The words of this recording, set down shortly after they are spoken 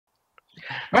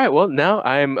All right. Well, now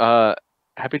I'm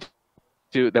happy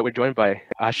that we're joined by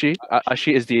Ashi.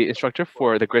 Ashi is the instructor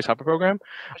for the Grace Hopper program.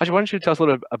 Ashi, why don't you tell us a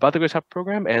little bit about the Grace Hopper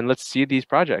program and let's see these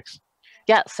projects.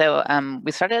 Yeah, so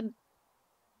we started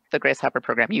the Grace Hopper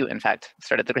program. You, in fact,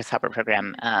 started the Grace Hopper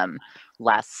program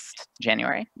last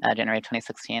January, January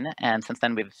 2016. And since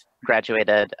then, we've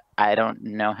graduated, I don't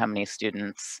know how many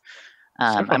students.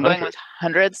 Several I'm going hundred. with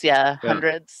hundreds. Yeah, Yeah.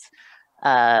 hundreds.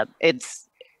 It's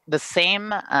the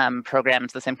same program,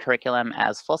 it's the same curriculum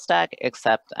as Full Stack,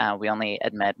 except we only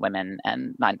admit women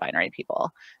and non-binary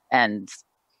people. And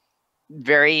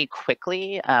very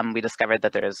quickly, we discovered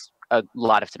that there's a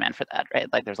lot of demand for that, right?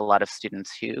 Like there's a lot of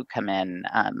students who come in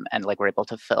and like we're able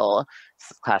to fill,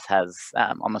 this class has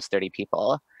almost 30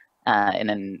 people in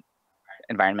an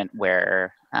environment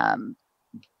where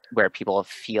people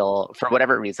feel, for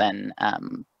whatever reason,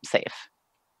 safe.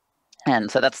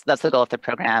 And so that's the goal of the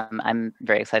program. I'm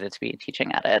very excited to be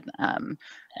teaching at it.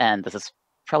 And this is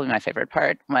probably my favorite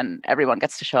part, when everyone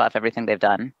gets to show off everything they've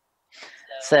done.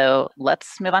 So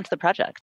let's move on to the project.